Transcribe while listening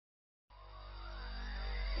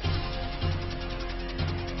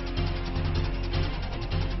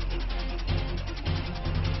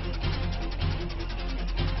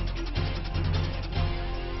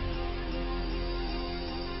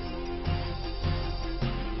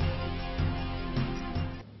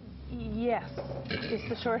Yes, is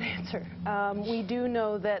the short answer. We do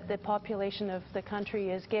know that the population of the country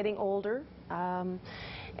is getting older,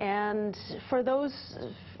 and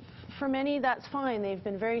for many, that's fine. They've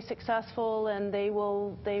been very successful, and they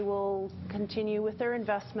will continue with their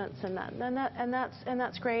investments, and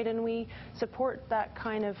that's great. And we support that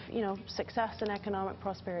kind of success and economic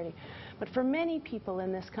prosperity. But for many people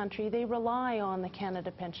in this country, they rely on the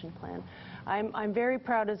Canada Pension Plan. I'm very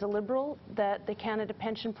proud as a Liberal that the Canada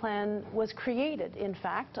Pension Plan was created, in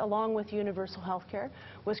fact, along with universal health care,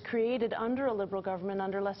 was created under a Liberal government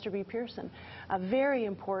under Lester B. Pearson. A very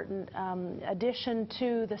important addition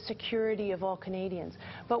to the security of all Canadians.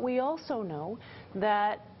 But we also know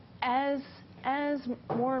that as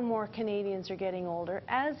more and more Canadians are getting older,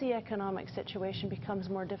 as the economic situation becomes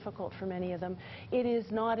more difficult for many of them, it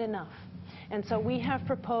is not enough. And so we have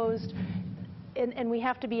proposed, and we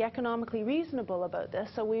have to be economically reasonable about this,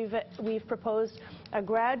 so we've proposed a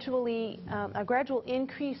gradual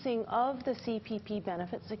increasing of the CPP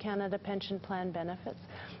benefits, the Canada Pension Plan benefits,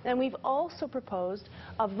 and we've also proposed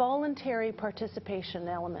a voluntary participation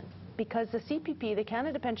element, because the CPP, the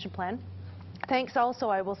Canada Pension Plan, thanks also,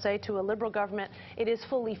 I will say, to a Liberal government, it is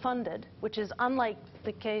fully funded, which is unlike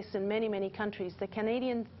the case in many, many countries. The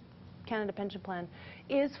Canada Pension Plan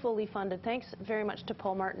is fully funded, thanks very much to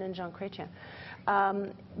Paul Martin and Jean Chrétien.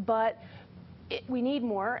 But we need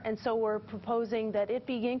more, and so we're proposing that it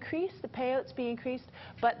be increased, the payouts be increased,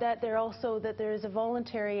 but that there is a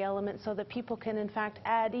voluntary element so that people can in fact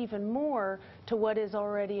add even more to what is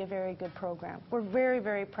already a very good program. We're very,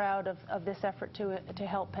 very proud of this effort to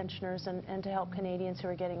help pensioners and to help Canadians who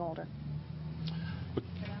are getting older.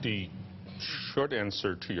 The short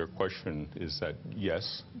answer to your question is that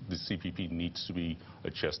yes, the CPP needs to be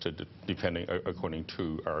adjusted according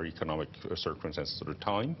to our economic circumstances at the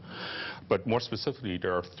time. But more specifically,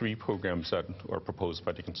 there are 3 programs that are proposed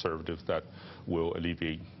by the Conservatives that will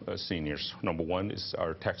alleviate seniors. Number 1 is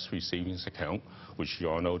our tax-free savings account, which you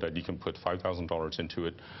all know that you can put $5,000 into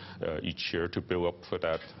it each year to build up for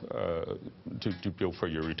that, to build for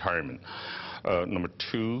your retirement. Number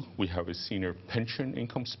 2, we have a senior pension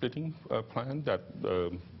income splitting plan that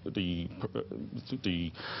the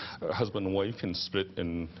husband and wife can split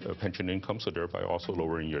in pension income, so thereby also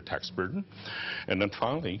lowering your tax burden. And then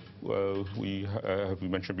finally, we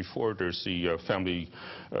mentioned before, there's the family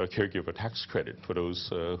caregiver tax credit for those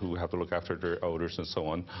who have to look after their elders and so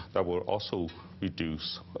on. That will also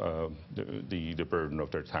reduce the burden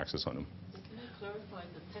of their taxes on them. Can you clarify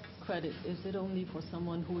the tax credit? Is it only for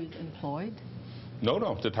someone who is employed? No,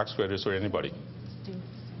 the tax credit is for anybody.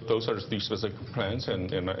 Those are the specific plans,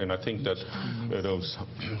 and I think that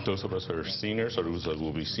those of us who are seniors, or those that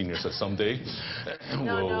will be seniors at someday,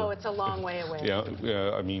 no, it's a long way away. Yeah,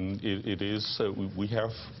 I mean, it is. We have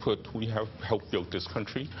helped build this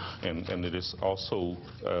country, and it is also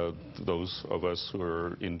those of us who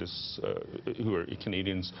are in this, who are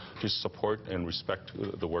Canadians, to support and respect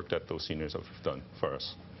the work that those seniors have done for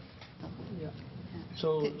us. Yeah.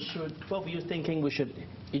 So should both of you thinking we should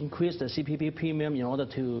increase the CPP premium in order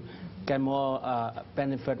to get more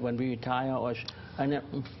benefit when we retire, or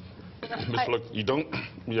Mr. Look, you don't.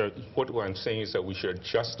 What I'm saying is that we should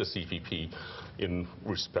adjust the CPP in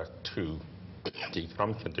respect to the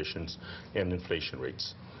economic conditions and inflation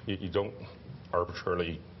rates. You don't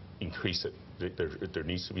arbitrarily increase it. There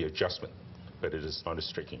needs to be adjustment, but it is not a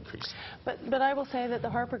strict increase. But I will say that the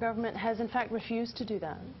Harper government has in fact refused to do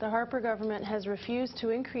that. The Harper government has refused to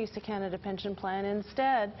increase the Canada Pension Plan.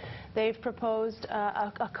 Instead, they've proposed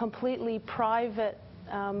a completely private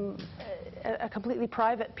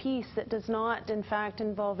piece that does not, in fact,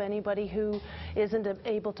 involve anybody who isn't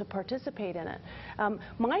able to participate in it.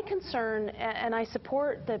 My concern, and I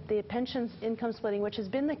support that the pensions income splitting, which has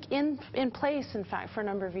been in place, in fact, for a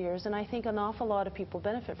number of years, and I think an awful lot of people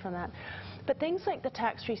benefit from that. But things like the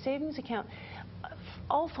tax-free savings account,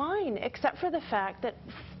 all fine, except for the fact that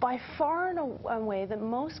by far and away that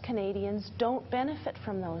most Canadians don't benefit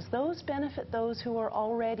from those. Those benefit those who are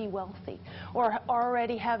already wealthy or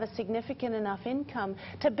already have a significant enough income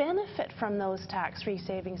to benefit from those tax-free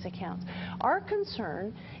savings accounts. Our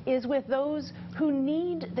concern is with those who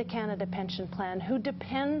need the Canada Pension Plan, who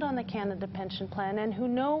depend on the Canada Pension Plan, and who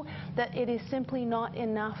know that it is simply not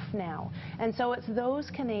enough now. And so it's those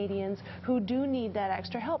Canadians who do need that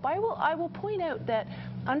extra help. I will point out that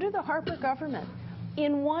under the Harper government,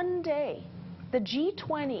 in one day, the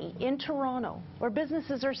G20 in Toronto, where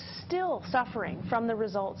businesses are still suffering from the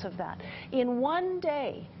results of that, in one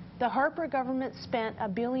day, the Harper government spent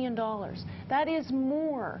 $1 billion. That is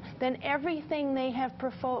more than everything they have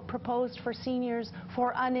proposed for seniors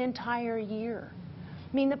for an entire year.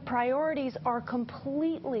 I mean, the priorities are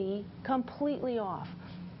completely off.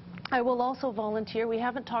 I will also volunteer. We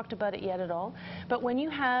haven't talked about it yet at all. But when you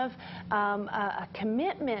have a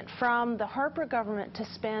commitment from the Harper government to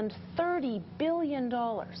spend $30 billion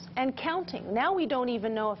and counting, now we don't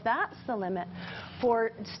even know if that's the limit,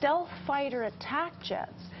 for stealth fighter attack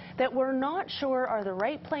jets that we're not sure are the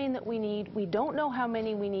right plane that we need. We don't know how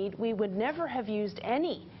many we need. We would never have used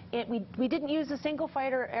any. We didn't use a single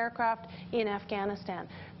fighter aircraft in Afghanistan.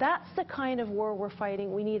 That's the kind of war we're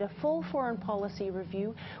fighting. We need a full foreign policy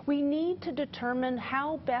review. We need to determine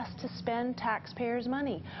how best to spend taxpayers'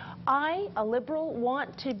 money. I, a Liberal,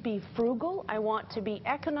 want to be frugal. I want to be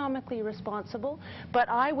economically responsible. But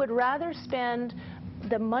I would rather spend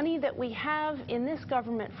the money that we have in this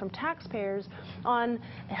government from taxpayers on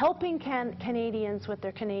helping Canadians with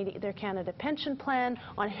their Canada pension plan,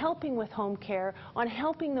 on helping with home care, on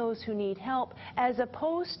helping those who need help, as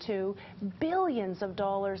opposed to billions of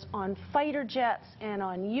dollars on fighter jets and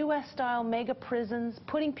on U.S.-style mega prisons,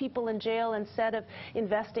 putting people in jail instead of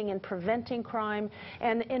investing in preventing crime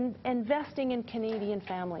and investing in Canadian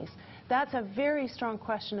families. That's a very strong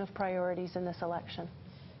question of priorities in this election.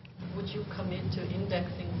 Would you commit to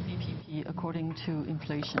indexing CPP according to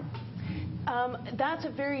inflation? That's a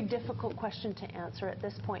very difficult question to answer at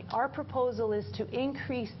this point. Our proposal is to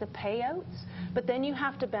increase the payouts, but then you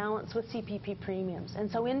have to balance with CPP premiums.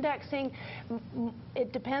 And so indexing,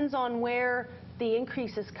 it depends on where the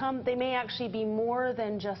increases come. They may actually be more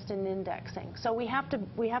than just an indexing. So we have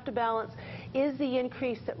to balance, is the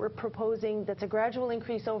increase that we're proposing, that's a gradual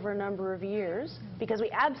increase over a number of years, because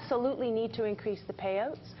we absolutely need to increase the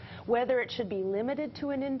payouts. Whether it should be limited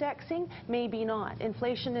to an indexing, maybe not.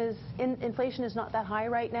 Inflation is not that high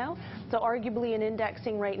right now, so arguably an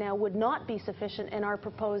indexing right now would not be sufficient, and our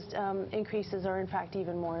proposed increases are in fact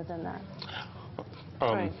even more than that.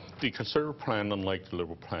 Right. The Conservative plan, unlike the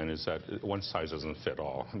Liberal plan, is that one size doesn't fit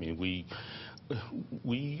all. I mean,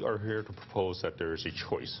 we are here to propose that there is a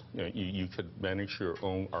choice. You could manage your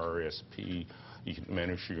own RRSP. You can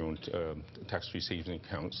manage your own tax-free savings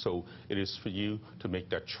account. So it is for you to make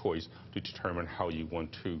that choice to determine how you want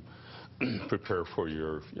to prepare for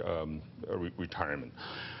your retirement.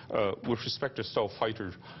 With respect to stealth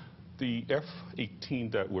fighters, the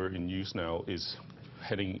F-18 that we're in use now is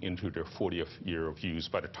heading into their 40th year of use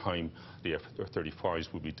by the time the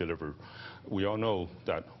F-35s will be delivered. We all know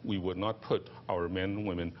that we would not put our men and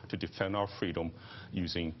women to defend our freedom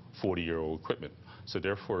using 40-year-old equipment. So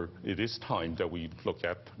therefore, it is time that we look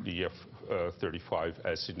at the F-35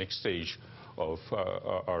 as the next stage of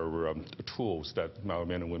our tools that our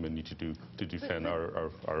men and women need to do to defend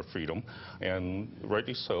our freedom, and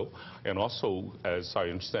rightly so. And also, as I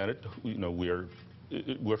understand it,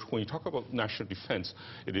 when you talk about national defense,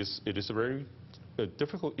 it is a very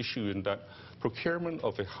difficult issue in that procurement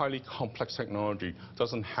of a highly complex technology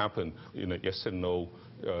doesn't happen in a yes and no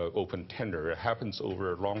open tender. It happens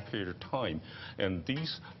over a long period of time. And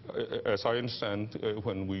these, as I understand,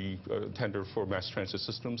 when we tender for mass transit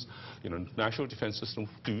systems, national defense systems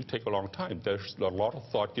do take a long time. There's a lot of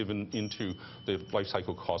thought given into the life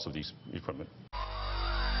cycle cost of these equipment.